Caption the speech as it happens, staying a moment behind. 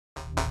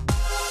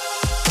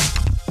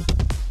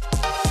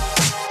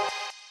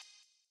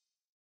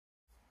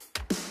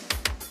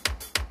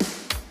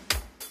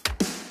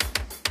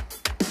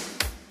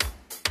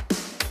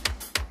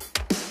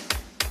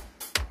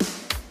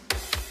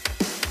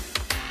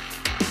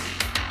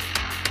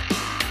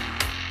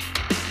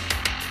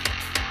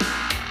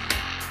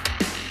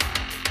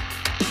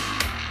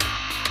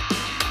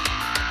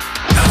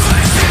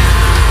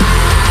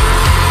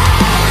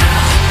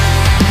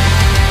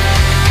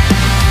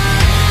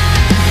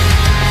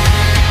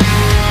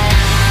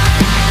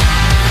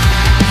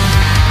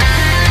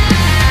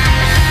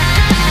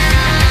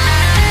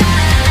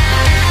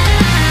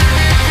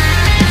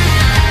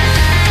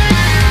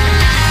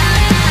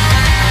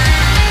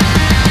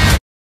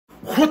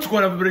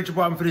going up, everybody? It's your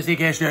problem for this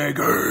hashtag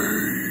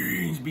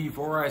games.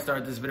 Before I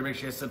start this video, make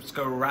sure you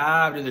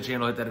subscribe to the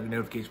channel, hit that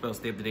notification bell,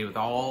 stay up to date with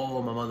all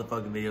of my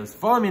motherfucking videos.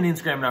 Follow me on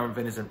Instagram, Opperman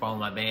Fitness, and follow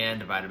my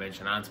band, Divided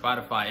Dimension, on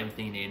Spotify.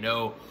 Everything you need to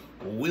know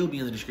will be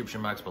in the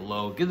description box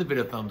below. Give the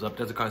video a thumbs up.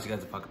 Doesn't cost you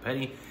guys a fucking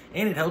penny,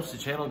 and it helps the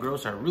channel grow,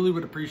 so I really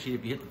would appreciate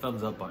if you hit the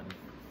thumbs up button.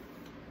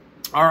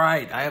 All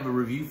right, I have a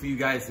review for you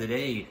guys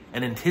today,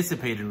 an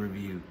anticipated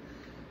review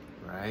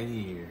right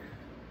here.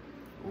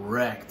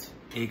 Wrecked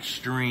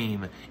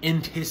Extreme,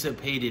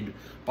 anticipated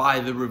by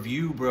the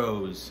Review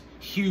Bros.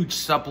 Huge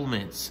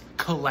supplements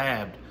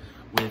collabed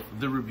with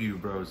the Review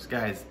Bros.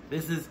 Guys,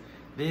 this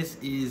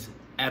is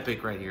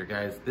epic right here,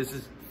 guys. This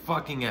is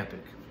fucking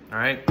epic. All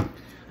right, and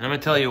I'm gonna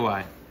tell you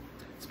why.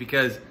 It's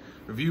because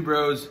Review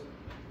Bros,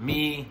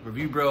 me,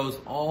 Review Bros,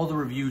 all the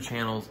review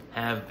channels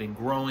have been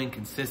growing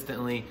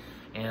consistently,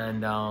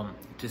 and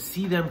to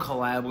see them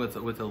collab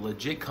with a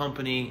legit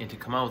company and to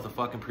come out with a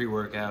fucking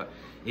pre-workout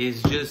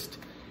is just,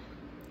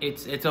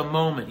 it's a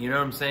moment, you know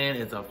what I'm saying?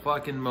 It's a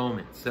fucking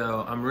moment.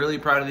 So I'm really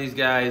proud of these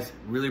guys,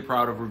 really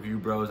proud of Review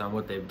Bros on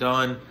what they've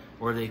done,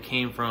 where they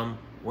came from,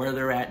 where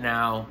they're at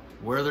now,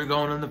 where they're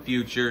going in the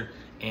future,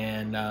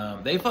 and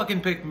they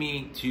fucking picked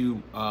me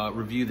to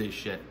review this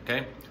shit,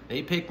 okay?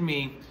 They picked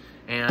me,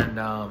 and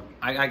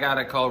I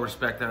gotta call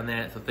respect on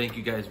that, so thank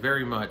you guys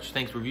very much.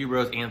 Thanks Review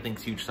Bros, and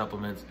thanks Huge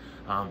Supplements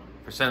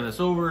for sending this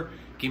over,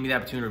 giving me the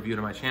opportunity to review it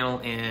on my channel,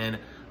 and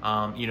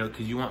you know,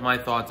 because you want my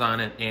thoughts on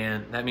it,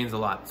 and that means a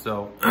lot.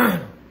 So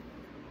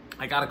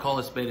I gotta call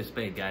a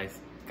spade, guys.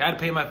 Gotta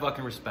pay my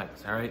fucking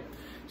respects, all right?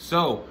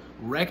 So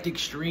Wrecked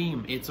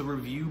Extreme, it's a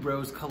Review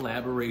Bros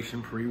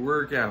collaboration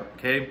pre-workout,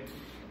 okay?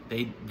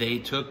 They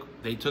took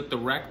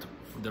the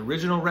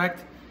original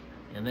Wrecked,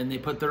 and then they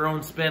put their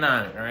own spin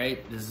on it, all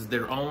right? This is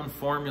their own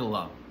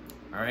formula,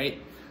 all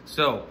right?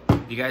 So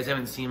if you guys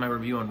haven't seen my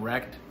review on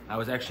Wrecked, I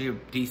was actually a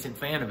decent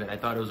fan of it. I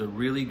thought it was a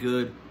really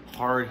good,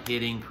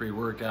 hard-hitting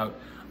pre-workout.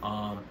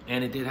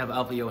 And it did have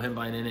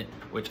alpha-yohimbine in it,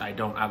 which I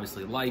don't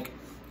obviously like.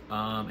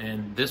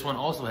 And this one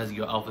also has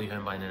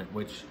alpha-yohimbine in it,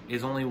 which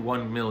is only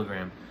 1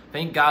 milligram.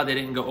 Thank God they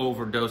didn't go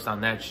overdose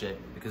on that shit,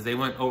 because they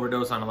went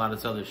overdose on a lot of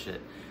this other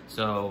shit.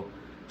 So,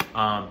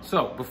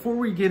 before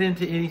we get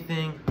into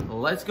anything,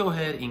 let's go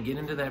ahead and get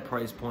into that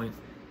price point.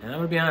 And I'm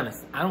gonna be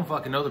honest, I don't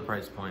fucking know the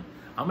price point.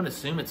 I'm gonna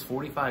assume it's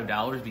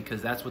 $45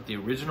 because that's what the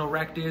original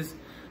Wrecked is.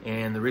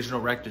 And the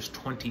original Wrecked is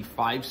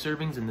 25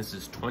 servings, and this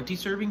is 20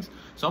 servings.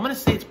 So I'm gonna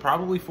say it's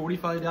probably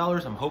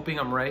 $45. I'm hoping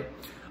I'm right.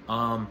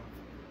 And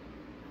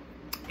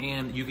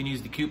you can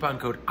use the coupon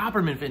code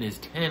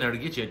OppermanFitness10 to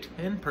get you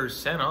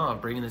 10%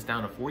 off, bringing this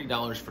down to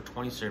 $40 for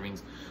 20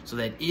 servings. So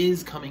that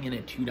is coming in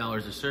at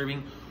 $2 a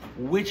serving,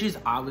 which is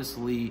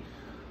obviously,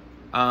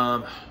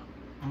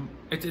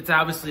 it's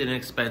obviously an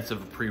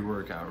expensive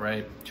pre-workout,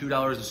 right?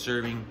 $2 a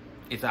serving.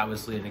 It's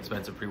obviously an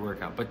expensive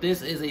pre-workout, but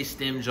this is a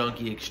Stim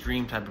Junkie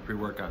Extreme type of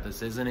pre-workout.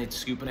 This isn't a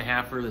scoop and a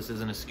halfer. This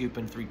isn't a scoop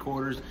and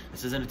 3/4.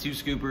 This isn't a 2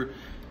 scooper.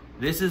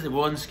 This is a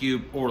 1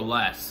 scoop or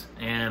less,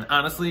 and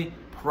honestly,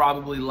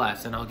 probably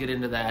less, and I'll get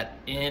into that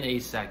in a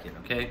second,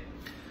 okay?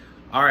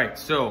 All right,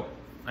 so,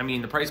 I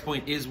mean, the price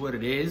point is what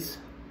it is.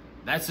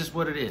 That's just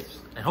what it is,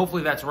 and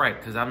hopefully that's right,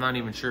 because I'm not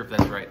even sure if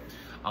that's right.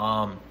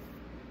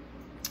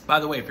 By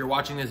the way, if you're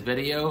watching this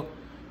video,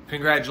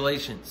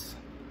 congratulations.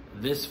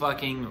 This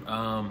fucking,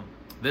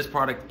 this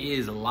product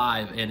is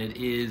live and it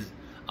is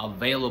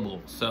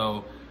available.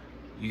 So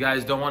you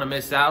guys don't want to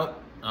miss out.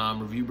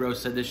 Review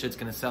Bros said this shit's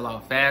gonna sell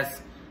out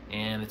fast,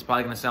 and it's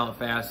probably gonna sell out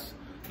fast,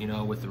 you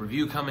know, with the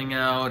review coming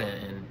out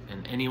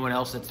and anyone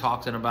else that's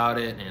talking about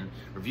it, and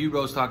Review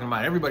Bros talking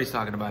about it, everybody's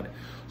talking about it.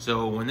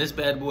 So when this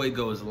bad boy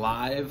goes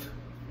live,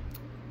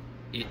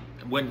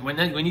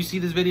 when you see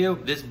this video,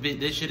 this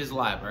shit is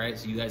live, all right?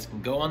 So you guys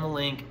can go on the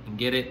link and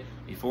get it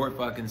before it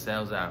fucking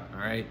sells out, all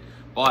right?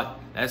 But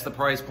that's the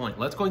price point.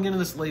 Let's go and get into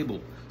this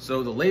label.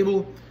 So the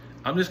label,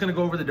 I'm just gonna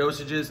go over the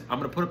dosages. I'm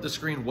gonna put up the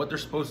screen what they're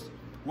supposed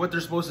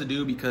to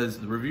do, because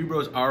the Review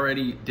Bros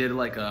already did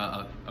like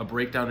a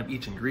breakdown of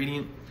each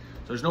ingredient.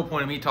 So there's no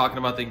point in me talking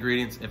about the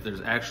ingredients if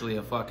there's actually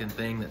a fucking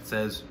thing that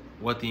says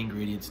what the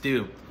ingredients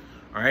do.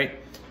 All right.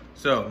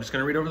 So I'm just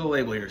gonna read over the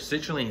label here.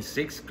 Citrulline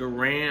 6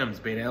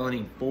 grams,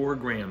 beta-alanine 4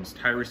 grams,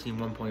 tyrosine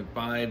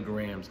 1.5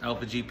 grams,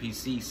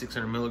 alpha-GPC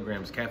 600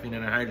 milligrams, caffeine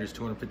anhydrous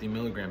 250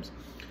 milligrams.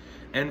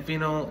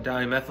 N-phenyl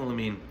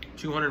dimethylamine,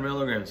 200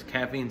 milligrams.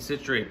 Caffeine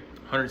citrate,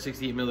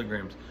 168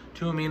 milligrams.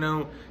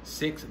 2-amino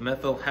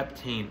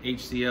 6-methylheptane,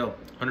 HCl,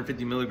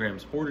 150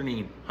 milligrams.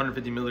 Hordenine,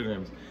 150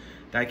 milligrams.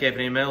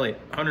 Dicaffeinate malate,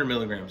 100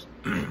 milligrams.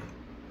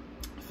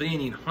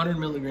 Theanine, 100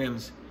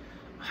 milligrams.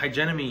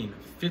 Hygenamine,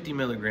 50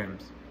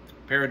 milligrams.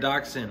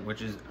 Paradoxin,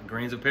 which is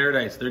grains of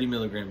paradise, 30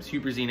 milligrams.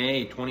 Huperzine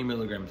A, 20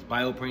 milligrams.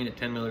 Bioprene at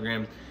 10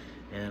 milligrams.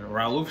 And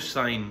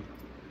ralufsine,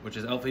 which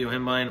is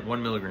alpha-yohimbine,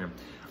 1 milligram.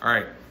 All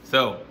right,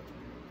 so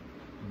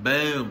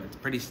boom, it's a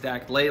pretty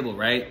stacked label,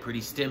 right?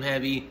 Pretty stim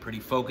heavy, pretty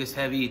focus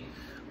heavy.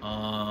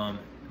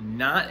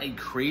 Not a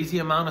crazy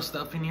amount of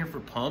stuff in here for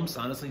pumps,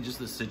 honestly, just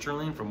the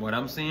citrulline from what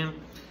I'm seeing.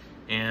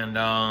 And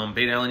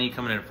beta-alanine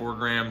coming in at 4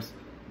 grams.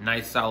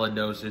 Nice solid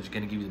dosage,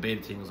 gonna give you the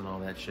beta tingles and all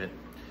that shit.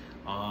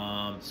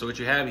 So what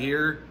you have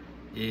here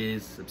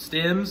is some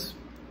stems,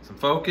 some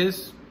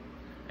focus,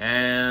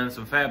 and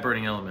some fat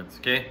burning elements,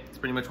 okay? That's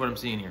pretty much what I'm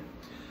seeing here.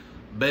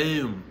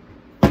 Boom.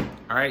 All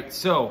right,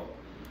 so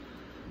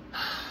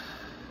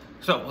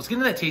let's get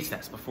into that taste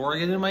test. Before I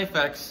get into my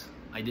effects,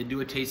 I did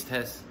do a taste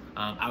test.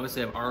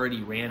 Obviously, I've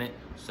already ran it,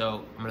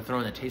 so I'm gonna throw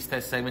in the taste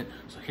test segment.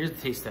 So here's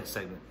the taste test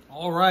segment.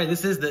 All right,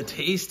 this is the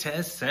taste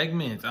test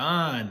segment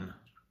on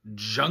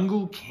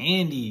Jungle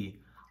Candy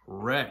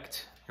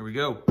Wrecked. Here we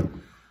go.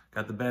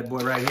 Got the bad boy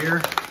right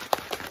here.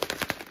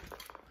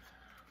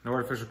 No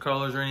artificial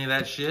colors or any of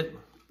that shit.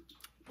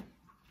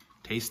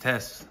 Taste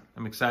test.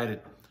 I'm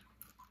excited.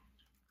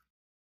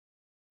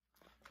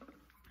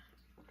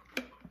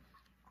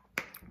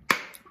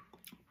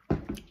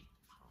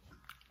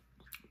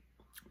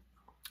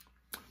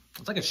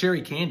 It's like a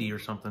cherry candy or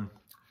something.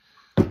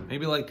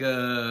 Maybe like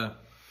a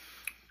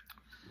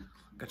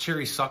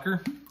cherry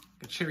sucker.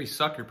 A cherry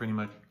sucker, pretty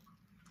much.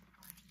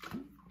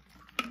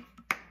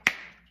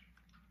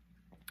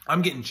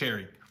 I'm getting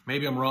cherry.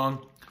 Maybe I'm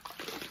wrong,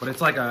 but it's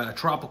like a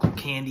tropical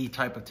candy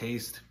type of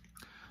taste.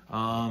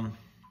 Yeah,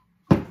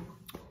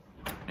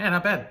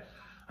 not bad.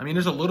 I mean,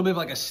 there's a little bit of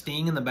like a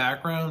sting in the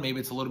background. Maybe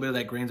it's a little bit of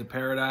that Grains of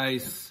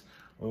Paradise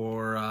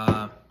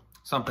or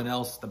something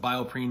else, the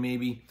Bioprene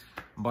maybe.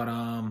 But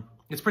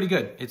it's pretty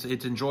good.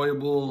 It's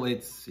enjoyable.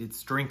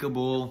 It's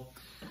drinkable.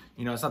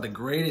 You know, it's not the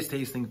greatest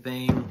tasting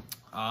thing.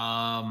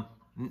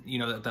 You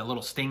know, that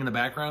little sting in the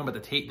background,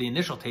 but the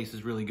initial taste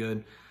is really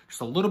good. Just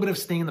a little bit of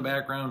sting in the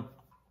background.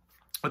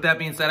 With that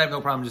being said, I have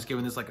no problem just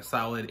giving this like a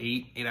solid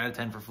 8 out of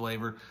 10 for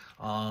flavor.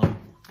 You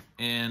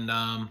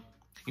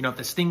know, if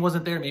the sting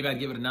wasn't there, maybe I'd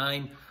give it a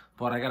 9.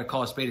 But I gotta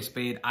call a spade a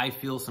spade. I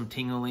feel some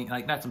tingling,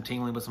 like not some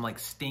tingling, but some like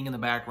sting in the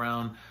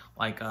background,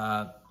 like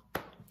a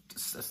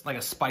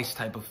spice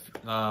type of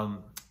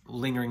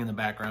lingering in the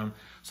background.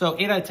 So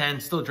 8 out of 10,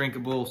 still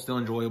drinkable, still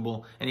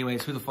enjoyable.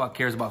 Anyways, who the fuck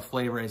cares about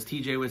flavor, as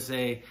TJ would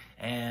say.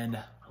 And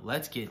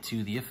let's get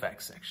to the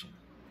effects section.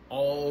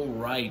 All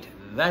right,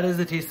 that is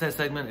the taste test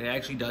segment. It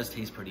actually does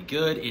taste pretty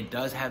good. It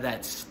does have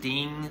that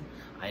sting.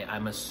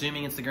 I'm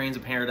assuming it's the Grains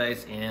of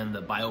Paradise and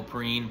the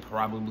Bioprene.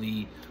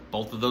 Probably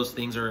both of those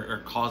things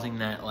are causing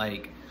that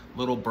like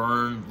little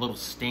burn, little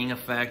sting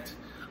effect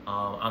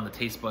on the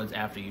taste buds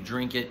after you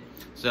drink it.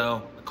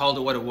 So I called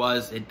it what it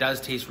was. It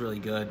does taste really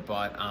good,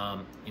 but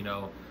you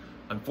know,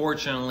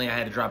 unfortunately I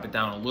had to drop it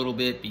down a little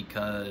bit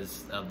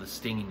because of the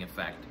stinging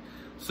effect.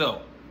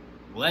 So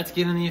let's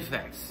get into the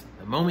effects.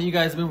 The moment you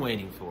guys have been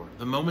waiting for.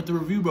 The moment the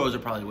review bros are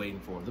probably waiting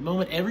for. The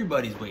moment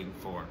everybody's waiting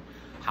for.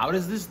 How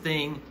does this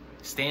thing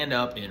stand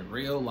up in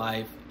real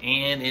life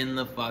and in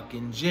the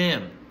fucking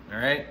gym? All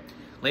right?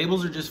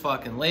 Labels are just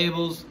fucking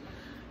labels.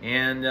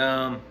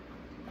 And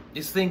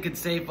this thing could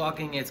say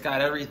fucking it's got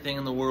everything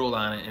in the world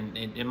on it, and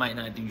it might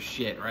not do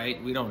shit,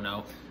 right? We don't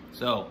know.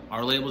 So,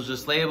 are labels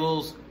just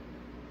labels?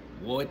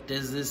 What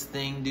does this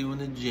thing do in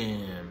the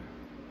gym?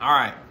 All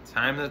right,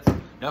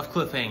 enough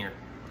cliffhanger.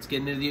 Let's get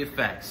into the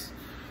effects.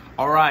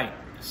 All right,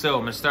 so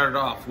I'm gonna start it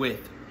off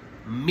with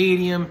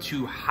medium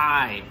to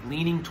high,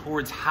 leaning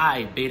towards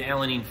high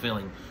beta-alanine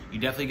feeling. You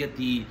definitely get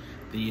the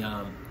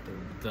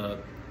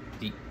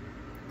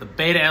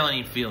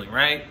beta-alanine feeling,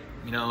 right?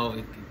 You know,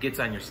 it gets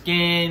on your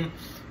skin.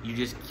 You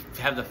just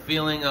have the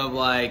feeling of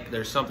like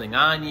there's something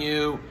on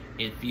you.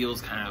 It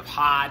feels kind of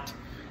hot,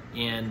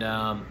 and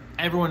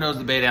everyone knows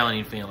the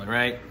beta-alanine feeling,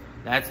 right?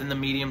 That's in the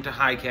medium to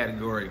high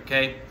category,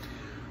 okay?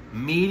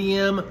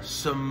 Medium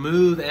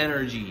smooth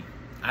energy.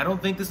 I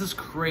don't think this is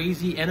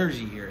crazy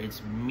energy here.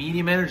 It's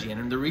medium energy,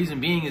 and the reason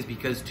being is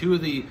because two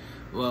of the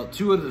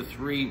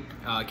 3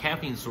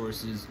 caffeine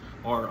sources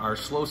are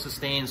slow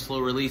sustained, slow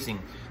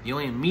releasing. The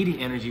only immediate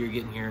energy you're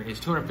getting here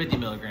is 250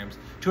 milligrams.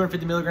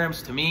 250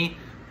 milligrams to me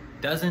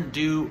doesn't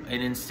do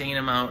an insane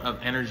amount of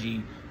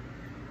energy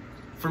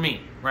for me,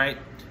 right?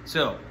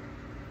 So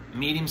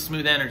medium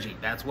smooth energy,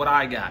 that's what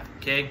I got,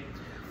 okay?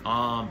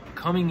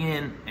 Coming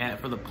in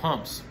for the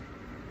pumps,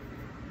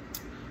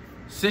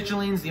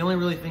 citrulline's the only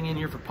really thing in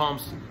here for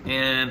pumps,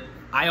 and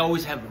I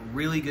always have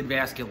really good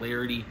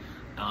vascularity.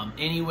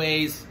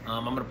 Anyways,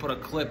 I'm gonna put a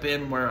clip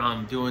in where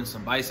I'm doing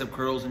some bicep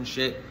curls and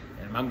shit,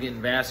 and I'm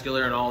getting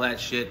vascular and all that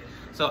shit.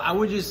 So I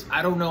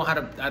don't know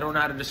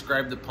how to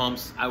describe the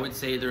pumps. I would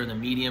say they're in the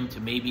medium to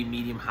maybe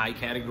medium high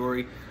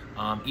category.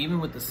 Even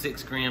with the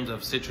 6 grams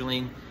of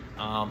citrulline,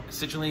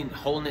 citrulline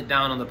holding it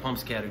down on the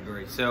pumps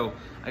category. So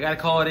I gotta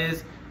call it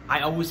is.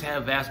 I always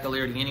have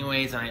vascularity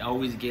anyways, and I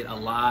always get a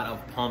lot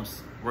of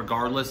pumps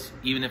regardless,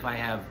 even if I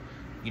have,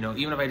 you know,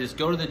 even if I just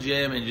go to the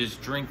gym and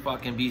just drink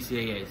fucking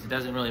BCAAs, it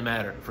doesn't really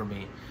matter for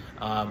me.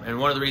 And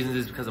one of the reasons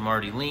is because I'm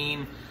already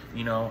lean.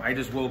 You know, I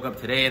just woke up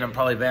today and I'm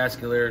probably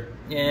vascular.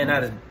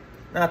 Yeah,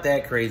 not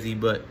that crazy,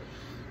 but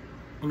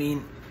I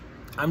mean,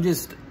 I'm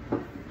just,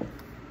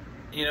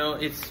 you know,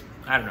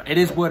 I don't know. It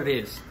is what it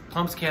is.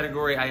 Pumps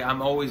category,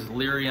 I'm always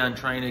leery on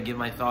trying to give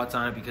my thoughts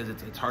on it because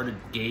it's hard to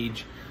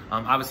gauge.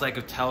 Obviously, I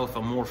could tell if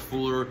I'm more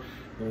fuller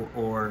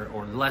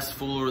or less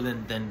fuller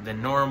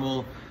than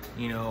normal,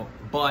 you know.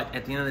 But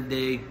at the end of the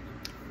day,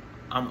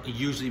 I'm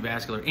usually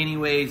vascular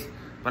anyways.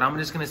 but I'm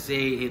just gonna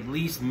say at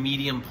least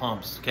medium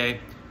pumps, okay?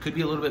 Could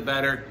be a little bit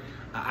better.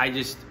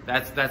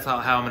 That's how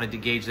I'm gonna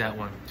gauge that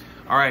one.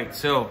 All right,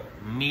 so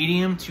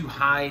medium to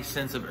high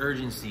sense of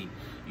urgency.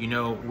 You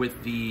know,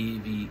 with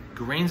the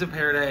grains of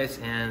paradise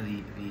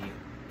and the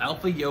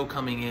alpha yo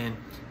coming in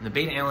and the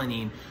beta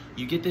alanine,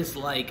 you get this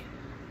like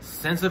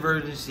sense of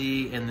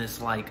urgency and this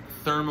like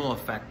thermal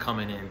effect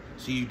coming in.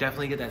 So you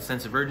definitely get that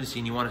sense of urgency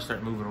and you want to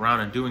start moving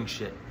around and doing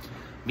shit.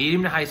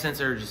 Medium to high sense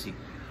of urgency.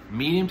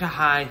 Medium to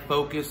high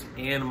focus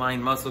and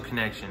mind muscle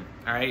connection.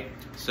 All right,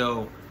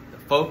 so the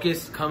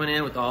focus coming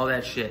in with all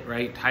that shit,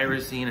 right?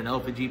 Tyrosine and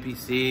alpha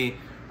GPC,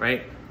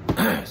 right?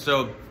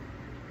 So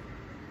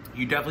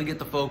you definitely get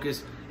the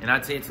focus, and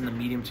I'd say it's in the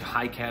medium to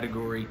high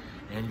category,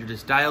 and you're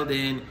just dialed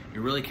in,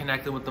 you're really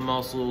connected with the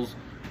muscles,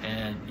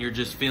 and you're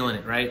just feeling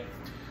it, right?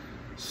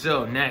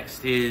 So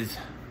next is,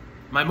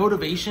 my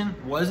motivation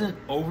wasn't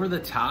over the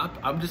top.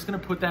 I'm just gonna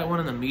put that one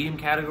in the medium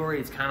category.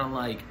 It's kind of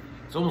like,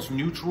 it's almost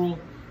neutral.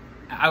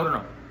 I don't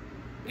know.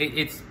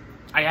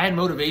 I had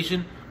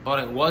motivation, but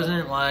it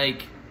wasn't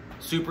like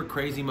super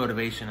crazy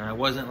motivation, and I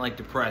wasn't like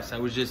depressed.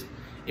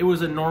 It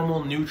was a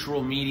normal,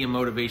 neutral, medium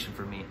motivation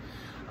for me.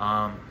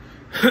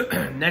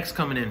 Next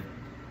coming in,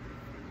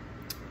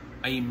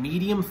 a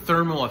medium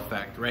thermal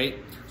effect, right?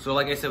 So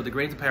like I said, with the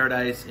grains of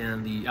paradise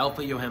and the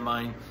alpha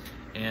yohimine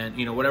and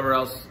you know whatever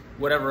else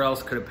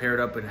could have paired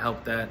up and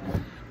helped that,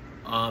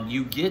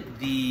 you get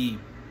the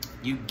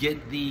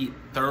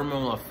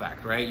thermal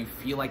effect, right? You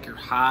feel like you're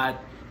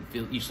hot,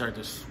 you start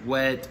to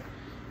sweat,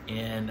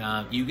 and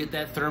you get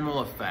that thermal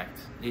effect.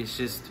 It's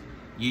just,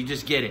 you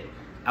just get it.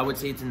 I would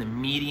say it's in the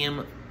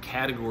medium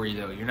category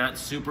though. You're not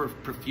super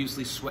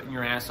profusely sweating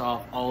your ass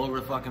off all over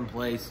the fucking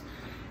place.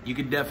 You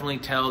could definitely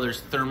tell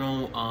there's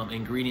thermal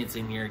ingredients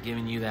in here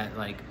giving you that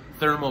like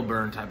thermal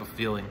burn type of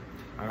feeling.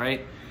 All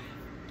right.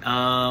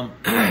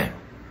 And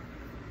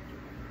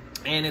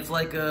it's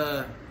like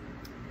the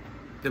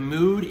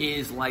mood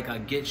is like a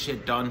get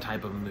shit done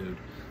type of mood.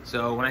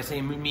 So when I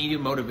say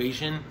medium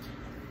motivation,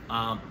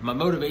 my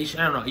motivation,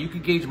 I don't know, you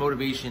could gauge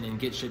motivation and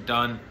get shit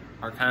done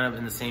are kind of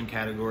in the same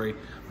category,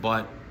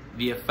 but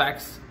the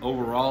effects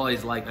overall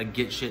is like a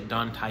get shit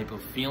done type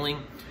of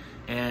feeling.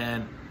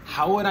 And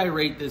how would I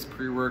rate this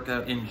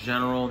pre-workout in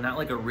general? Not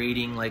like a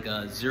rating, like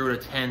a 0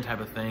 to 10 type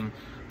of thing,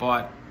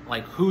 but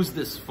like who's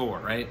this for,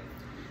 right?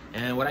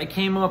 And what I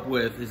came up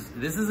with is,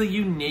 this is a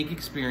unique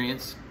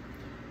experience.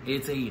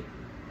 It's a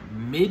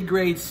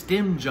mid-grade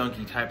stim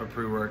junkie type of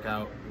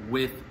pre-workout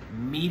with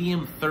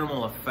medium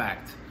thermal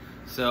effect.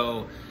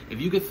 So if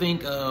you could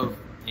think of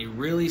a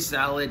really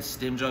solid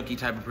stim junkie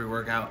type of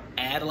pre-workout,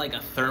 add like a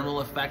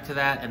thermal effect to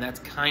that, and that's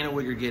kind of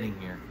what you're getting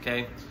here,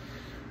 okay?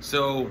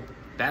 So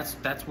that's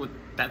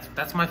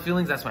my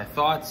feelings, that's my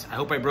thoughts. I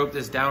hope I broke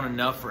this down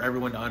enough for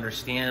everyone to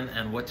understand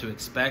and what to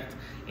expect.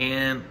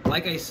 And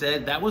like I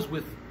said, that was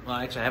with, well,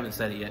 actually I haven't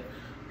said it yet,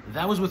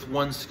 that was with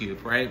 1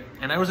 scoop, right?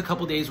 And there was a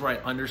couple days where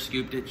I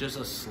under-scooped it just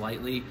a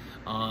slightly.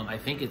 I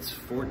think it's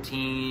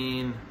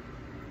 14,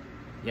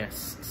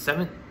 yes,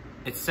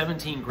 it's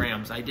 17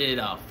 grams. I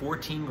did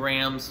 14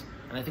 grams,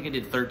 and I think I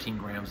did 13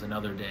 grams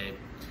another day.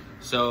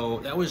 So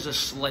that was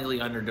just slightly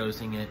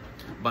underdosing it.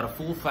 But a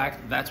full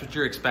fact, that's what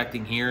you're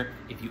expecting here.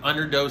 If you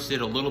underdose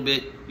it a little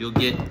bit, you'll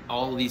get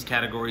all of these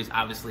categories,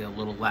 obviously a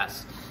little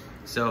less.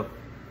 So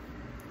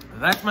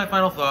that's my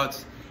final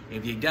thoughts.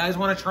 If you guys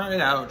want to try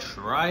it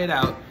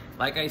out.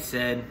 Like I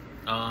said,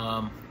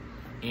 I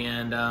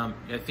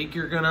think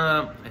you're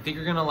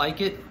gonna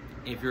like it.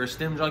 If you're a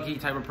stim junkie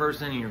type of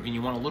person and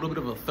you want a little bit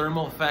of a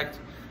thermal effect,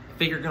 I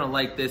think you're gonna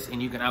like this,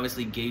 and you can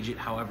obviously gauge it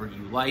however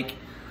you like.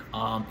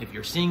 If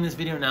you're seeing this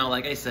video now,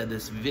 like I said,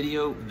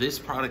 this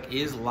product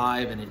is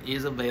live and it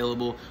is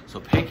available. So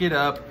pick it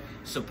up,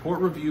 support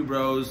Review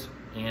Bros,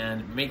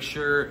 and make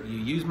sure you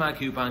use my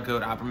coupon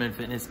code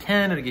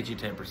oppermanfitness10 to get you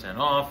 10%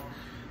 off.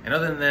 And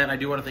other than that, I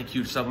do want to thank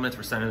Huge Supplements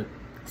for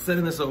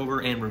sending this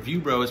over, and Review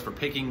Bros for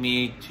picking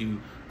me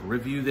to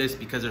review this,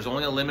 because there's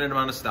only a limited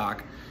amount of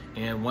stock.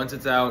 And once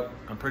it's out,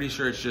 I'm pretty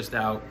sure it's just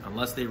out,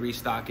 unless they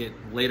restock it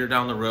later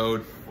down the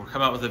road or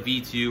come out with a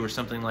V2 or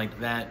something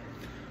like that.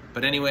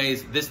 But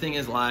anyways, this thing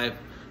is live,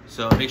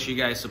 so make sure you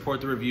guys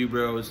support the Review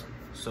Bros,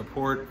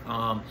 support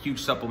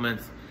Huge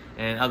Supplements.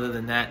 And other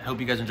than that, I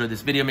hope you guys enjoyed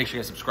this video. Make sure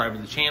you guys subscribe to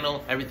the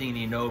channel. Everything you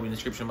need to know will be in the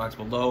description box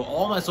below.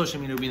 All my social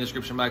media will be in the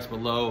description box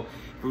below.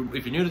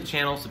 If you're new to the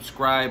channel,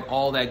 subscribe,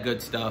 all that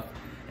good stuff.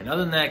 And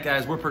other than that,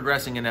 guys, we're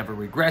progressing and never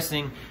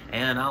regressing.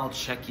 And I'll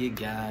check you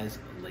guys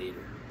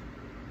later.